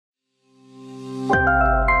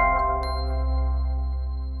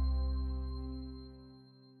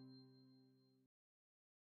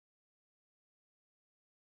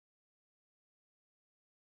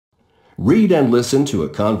Read and listen to a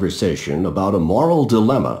conversation about a moral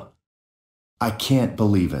dilemma. I can't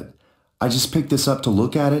believe it. I just picked this up to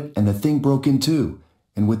look at it and the thing broke in two.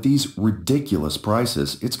 And with these ridiculous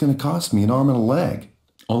prices, it's going to cost me an arm and a leg.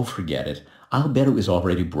 Oh, forget it. I'll bet it was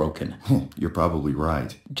already broken. You're probably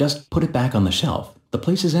right. Just put it back on the shelf. The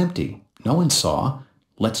place is empty. No one saw.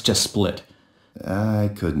 Let's just split.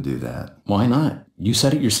 I couldn't do that. Why not? You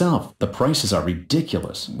said it yourself. The prices are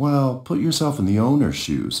ridiculous. Well, put yourself in the owner's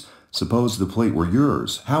shoes. Suppose the plate were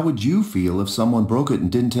yours. How would you feel if someone broke it and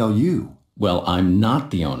didn't tell you? Well, I'm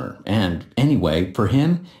not the owner. And anyway, for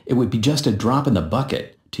him, it would be just a drop in the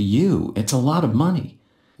bucket. To you, it's a lot of money.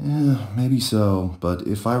 Yeah, maybe so. But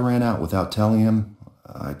if I ran out without telling him,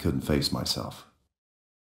 I couldn't face myself.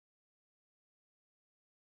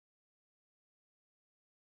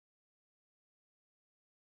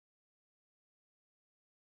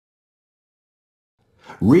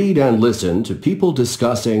 Read and listen to people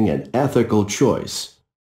discussing an ethical choice.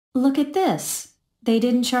 Look at this. They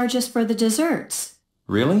didn't charge us for the desserts.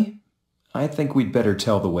 Really? I think we'd better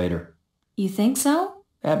tell the waiter. You think so?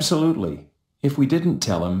 Absolutely. If we didn't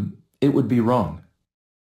tell him, it would be wrong.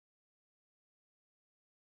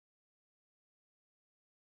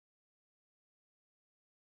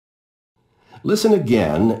 Listen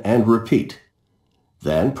again and repeat.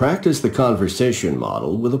 Then practice the conversation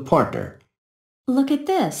model with a partner. Look at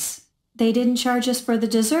this. They didn't charge us for the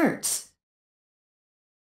desserts.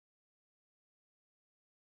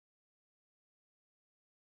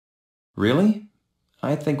 Really?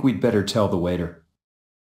 I think we'd better tell the waiter.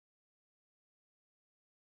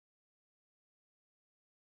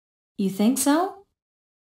 You think so?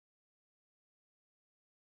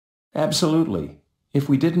 Absolutely. If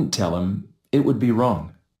we didn't tell him, it would be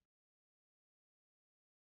wrong.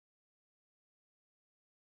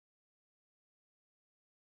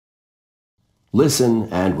 Listen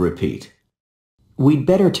and repeat. We'd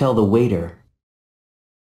better tell the waiter.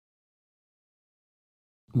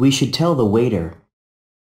 We should tell the waiter.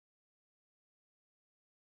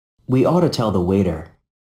 We ought to tell the waiter.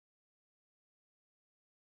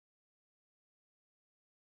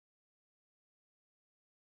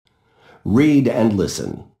 Read and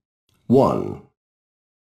listen. 1,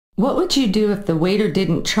 What would you do if the waiter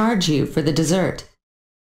didn't charge you for the dessert?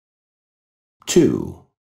 2,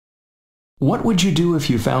 What would you do if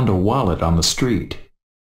you found a wallet on the street?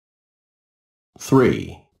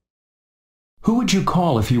 3, Who would you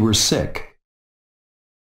call if you were sick?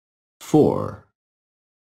 4,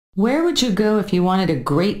 Where would you go if you wanted a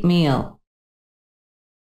great meal?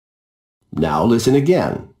 Now listen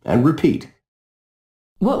again and repeat.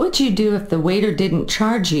 What would you do if the waiter didn't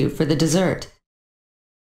charge you for the dessert?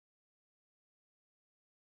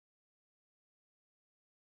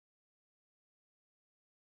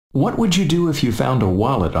 What would you do if you found a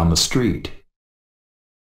wallet on the street?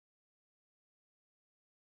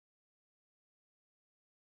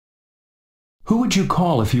 Who would you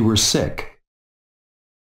call if you were sick?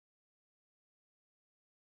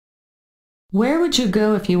 Where would you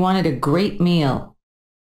go if you wanted a great meal?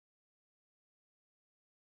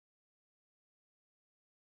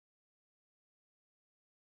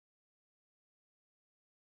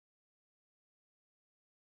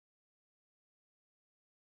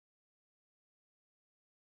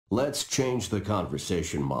 Let's change the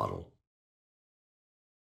conversation model.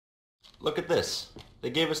 Look at this. They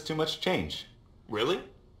gave us too much change. Really?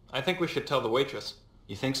 I think we should tell the waitress.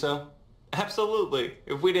 You think so? Absolutely.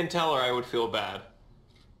 If we didn't tell her, I would feel bad.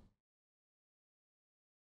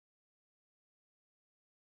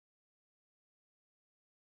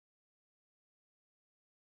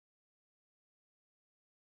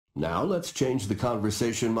 Now let's change the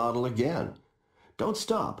conversation model again. Don't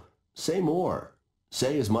stop. Say more.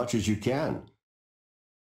 Say as much as you can.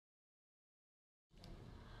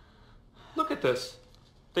 Look at this.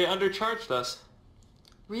 They undercharged us.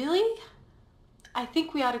 Really? I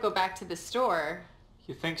think we ought to go back to the store.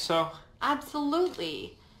 You think so?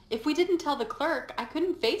 Absolutely. If we didn't tell the clerk, I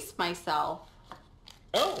couldn't face myself.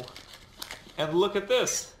 Oh! And look at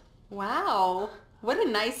this. Wow, what a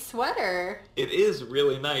nice sweater. It is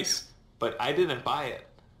really nice, but I didn't buy it.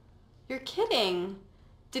 You're kidding.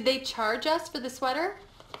 Did they charge us for the sweater?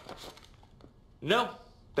 No,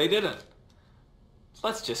 they didn't.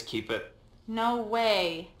 Let's just keep it. No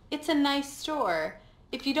way. It's a nice store.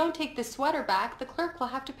 If you don't take the sweater back, the clerk will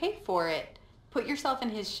have to pay for it. Put yourself in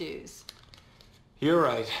his shoes. You're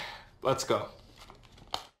right. Let's go.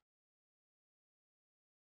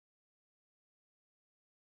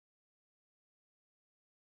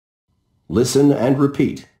 Listen and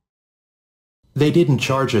repeat. They didn't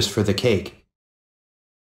charge us for the cake.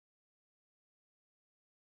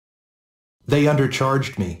 They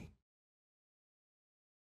undercharged me.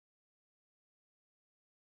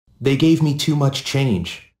 They gave me too much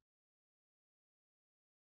change.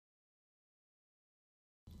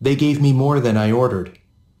 They gave me more than I ordered.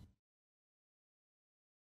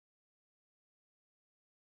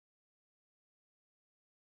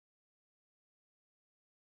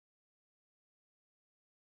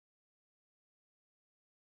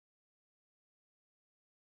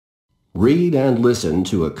 Read and listen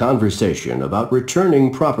to a conversation about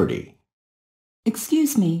returning property.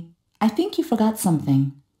 Excuse me, I think you forgot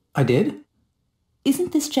something. I did?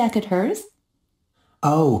 Isn't this jacket hers?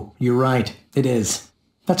 Oh, you're right. It is.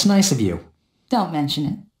 That's nice of you. Don't mention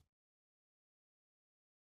it.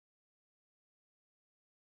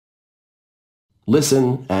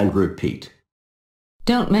 Listen and repeat.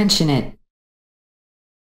 Don't mention it.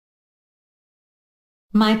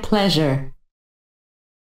 My pleasure.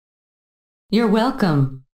 You're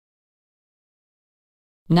welcome.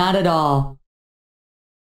 Not at all.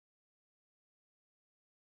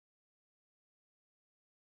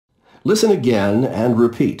 Listen again and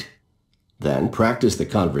repeat. Then practice the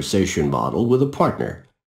conversation model with a partner.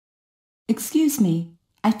 Excuse me,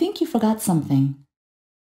 I think you forgot something.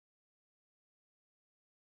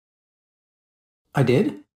 I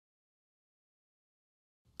did?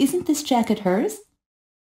 Isn't this jacket hers?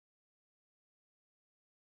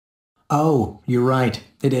 Oh, you're right.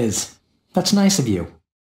 It is. That's nice of you.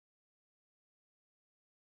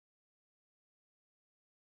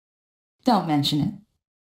 Don't mention it.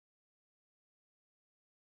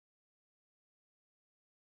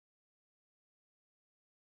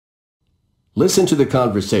 Listen to the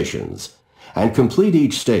conversations and complete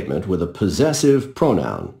each statement with a possessive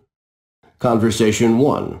pronoun. Conversation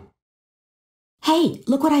 1. Hey,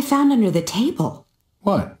 look what I found under the table.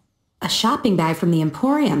 What? A shopping bag from the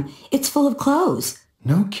Emporium. It's full of clothes.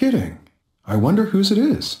 No kidding. I wonder whose it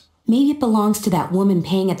is. Maybe it belongs to that woman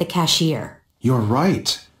paying at the cashier. You're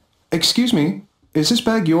right. Excuse me, is this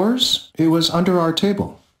bag yours? It was under our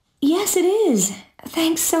table. Yes, it is.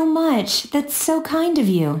 Thanks so much. That's so kind of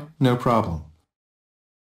you. No problem.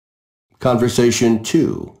 Conversation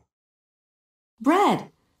 2. Brad,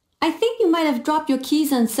 I think you might have dropped your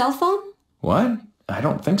keys and cell phone. What? I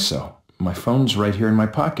don't think so. My phone's right here in my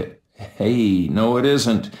pocket. Hey, no it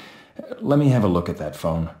isn't. Let me have a look at that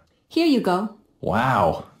phone. Here you go.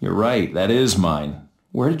 Wow, you're right. That is mine.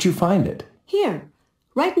 Where did you find it? Here,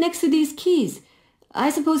 right next to these keys. I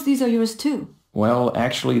suppose these are yours too. Well,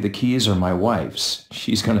 actually, the keys are my wife's.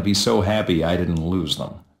 She's going to be so happy I didn't lose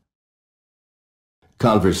them.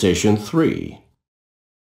 Conversation 3.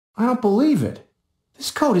 I don't believe it. This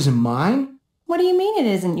coat isn't mine. What do you mean it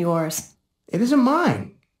isn't yours? It isn't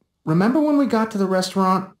mine. Remember when we got to the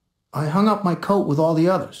restaurant? I hung up my coat with all the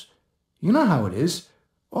others. You know how it is.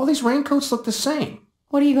 All these raincoats look the same.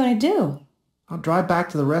 What are you going to do? I'll drive back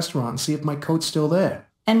to the restaurant and see if my coat's still there.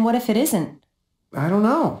 And what if it isn't? I don't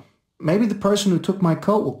know. Maybe the person who took my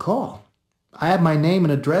coat will call. I have my name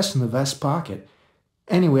and address in the vest pocket.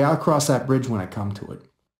 Anyway, I'll cross that bridge when I come to it.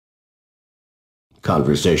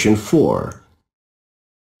 Conversation 4.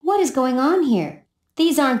 What is going on here?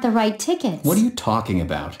 These aren't the right tickets. What are you talking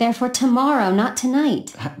about? They're for tomorrow, not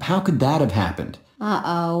tonight. How could that have happened?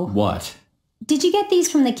 Uh-oh. What? Did you get these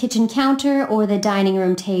from the kitchen counter or the dining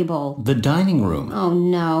room table? The dining room. Oh,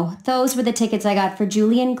 no. Those were the tickets I got for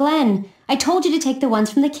Julie and Glenn. I told you to take the ones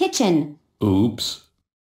from the kitchen. Oops.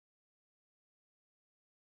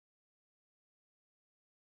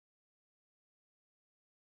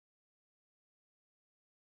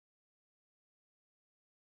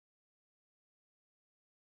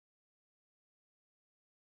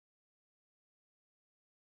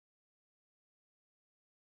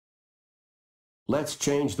 Let's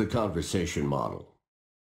change the conversation model.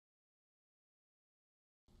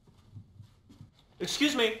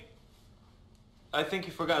 Excuse me. I think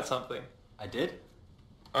you forgot something. I did?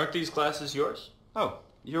 Aren't these glasses yours? Oh,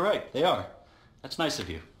 you're right. They are. That's nice of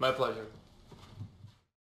you. My pleasure.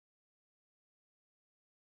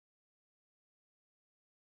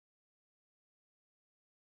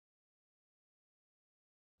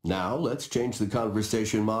 Now let's change the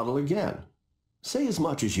conversation model again. Say as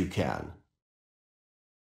much as you can.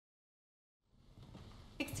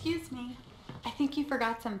 Excuse me. I think you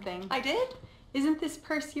forgot something. I did? Isn't this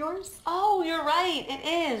purse yours? Oh, you're right. It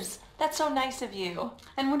is. That's so nice of you.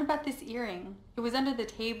 And what about this earring? It was under the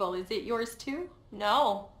table. Is it yours too?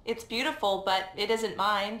 No, it's beautiful, but it isn't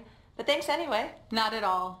mine. But thanks anyway. Not at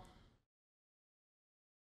all.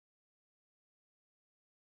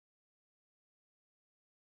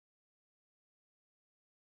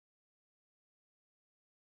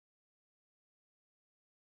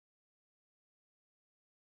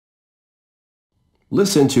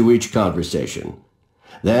 Listen to each conversation.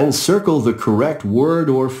 Then circle the correct word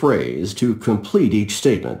or phrase to complete each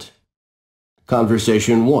statement.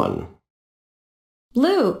 Conversation 1.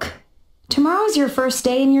 Luke, tomorrow's your first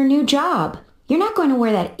day in your new job. You're not going to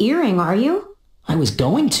wear that earring, are you? I was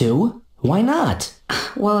going to. Why not?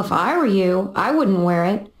 Well, if I were you, I wouldn't wear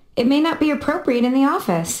it. It may not be appropriate in the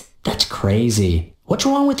office. That's crazy. What's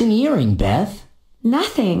wrong with an earring, Beth?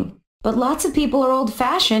 Nothing. But lots of people are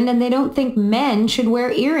old-fashioned and they don't think men should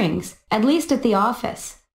wear earrings, at least at the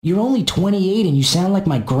office. You're only 28 and you sound like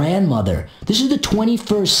my grandmother. This is the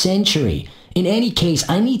 21st century. In any case,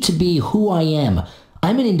 I need to be who I am.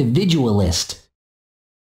 I'm an individualist.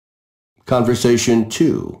 Conversation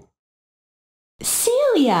 2.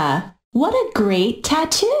 Celia, what a great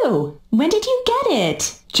tattoo. When did you get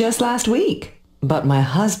it? Just last week. But my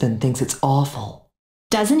husband thinks it's awful.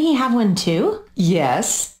 Doesn't he have one too?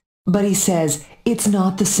 Yes, but he says it's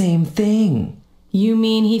not the same thing. You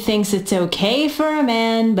mean he thinks it's okay for a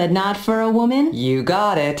man, but not for a woman? You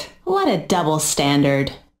got it. What a double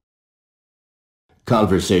standard.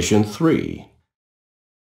 Conversation 3.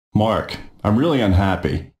 Mark, I'm really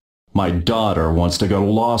unhappy. My daughter wants to go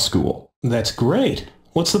to law school. That's great.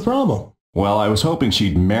 What's the problem? Well, I was hoping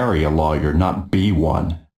she'd marry a lawyer, not be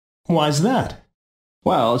one. Why's that?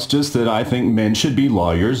 Well, it's just that I think men should be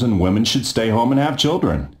lawyers and women should stay home and have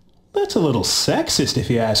children. That's a little sexist if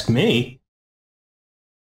you ask me.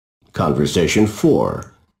 Conversation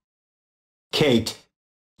 4. Kate,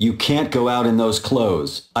 you can't go out in those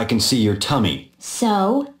clothes. I can see your tummy.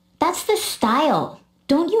 So, that's the style.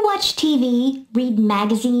 Don't you watch TV, read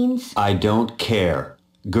magazines? I don't care.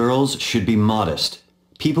 Girls should be modest.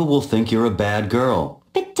 People will think you're a bad girl.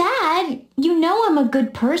 But Dad, you know I'm a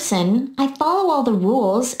good person. I follow all the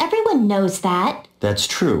rules. Everyone knows that. That's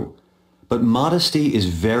true. But modesty is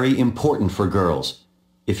very important for girls.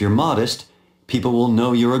 If you're modest, people will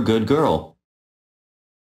know you're a good girl.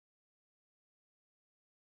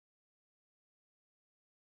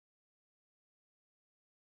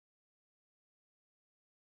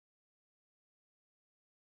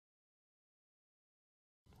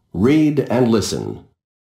 Read and listen.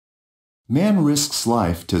 Man risks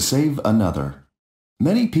life to save another.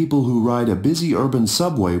 Many people who ride a busy urban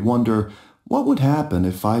subway wonder, what would happen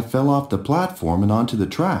if I fell off the platform and onto the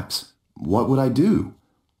tracks? What would I do?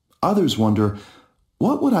 Others wonder,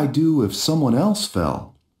 what would I do if someone else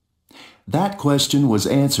fell? That question was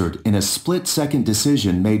answered in a split-second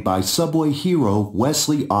decision made by subway hero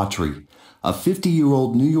Wesley Autry, a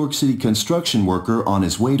 50-year-old New York City construction worker on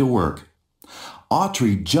his way to work.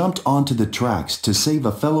 Autry jumped onto the tracks to save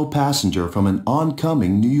a fellow passenger from an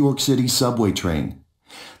oncoming New York City subway train.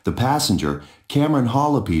 The passenger, Cameron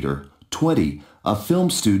Hollopeter, 20, a film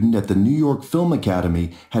student at the New York Film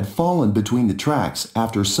Academy, had fallen between the tracks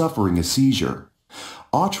after suffering a seizure.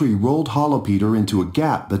 Autry rolled Hollopeter into a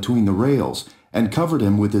gap between the rails and covered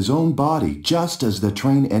him with his own body just as the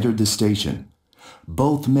train entered the station.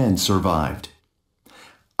 Both men survived.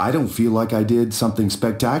 I don't feel like I did something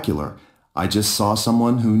spectacular. I just saw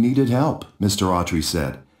someone who needed help, Mr. Autry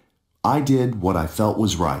said. I did what I felt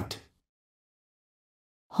was right.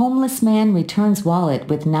 Homeless man returns wallet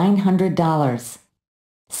with $900.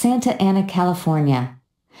 Santa Ana, California.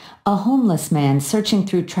 A homeless man searching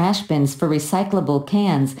through trash bins for recyclable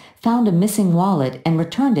cans found a missing wallet and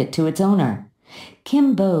returned it to its owner.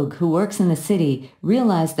 Kim Bogue, who works in the city,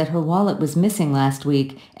 realized that her wallet was missing last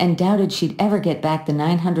week and doubted she'd ever get back the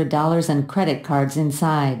 $900 and credit cards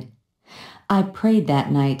inside. I prayed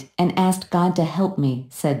that night and asked God to help me,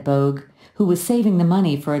 said Bogue, who was saving the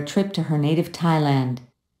money for a trip to her native Thailand.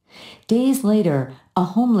 Days later, a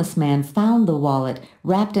homeless man found the wallet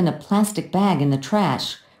wrapped in a plastic bag in the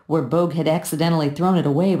trash, where Bogue had accidentally thrown it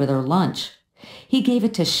away with her lunch. He gave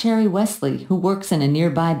it to Sherry Wesley, who works in a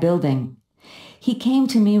nearby building. He came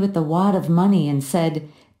to me with the wad of money and said,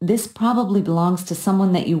 "This probably belongs to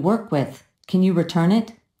someone that you work with. Can you return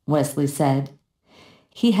it?" Wesley said.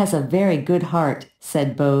 "He has a very good heart,"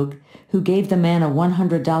 said Bogue, who gave the man a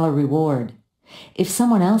 $100 reward. If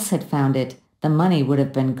someone else had found it, the money would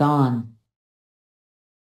have been gone.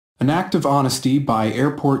 An Act of Honesty by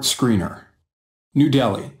Airport Screener. New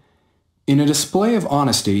Delhi. In a display of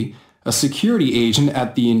honesty, a security agent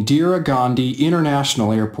at the Indira Gandhi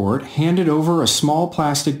International Airport handed over a small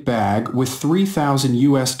plastic bag with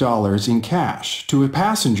 $3,000 in cash to a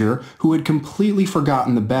passenger who had completely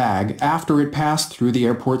forgotten the bag after it passed through the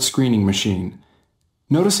airport screening machine.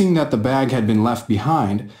 Noticing that the bag had been left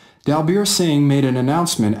behind, Dalbir Singh made an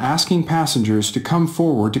announcement asking passengers to come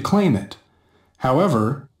forward to claim it.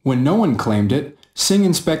 However, when no one claimed it, Singh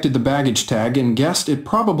inspected the baggage tag and guessed it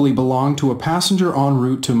probably belonged to a passenger en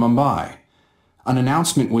route to Mumbai. An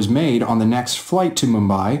announcement was made on the next flight to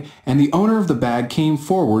Mumbai, and the owner of the bag came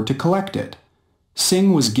forward to collect it.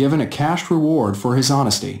 Singh was given a cash reward for his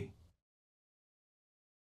honesty.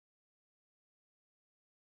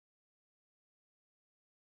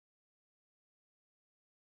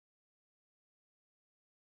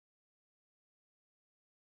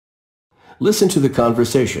 Listen to the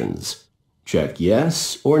conversations. Check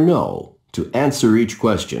yes or no to answer each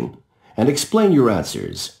question and explain your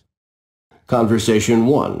answers. Conversation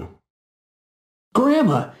 1.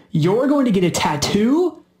 Grandma, you're going to get a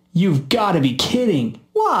tattoo? You've got to be kidding.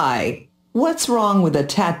 Why? What's wrong with a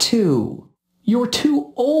tattoo? You're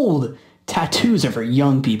too old. Tattoos are for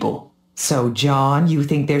young people. So, John, you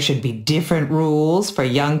think there should be different rules for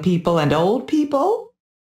young people and old people?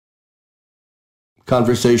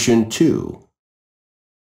 Conversation 2.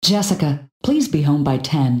 Jessica, please be home by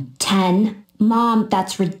 10. 10? Mom,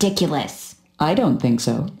 that's ridiculous. I don't think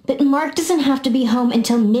so. But Mark doesn't have to be home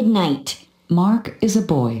until midnight. Mark is a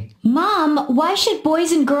boy. Mom, why should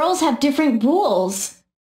boys and girls have different rules?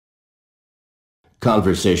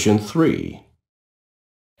 Conversation 3.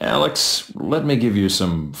 Alex, let me give you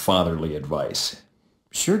some fatherly advice.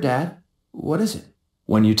 Sure, Dad. What is it?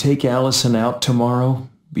 When you take Allison out tomorrow,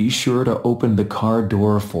 be sure to open the car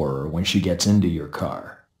door for her when she gets into your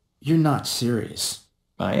car. You're not serious.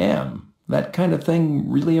 I am. That kind of thing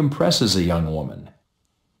really impresses a young woman.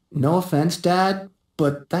 No offense, Dad,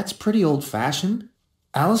 but that's pretty old-fashioned.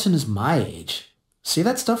 Allison is my age. Say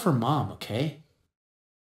that stuff for Mom, okay?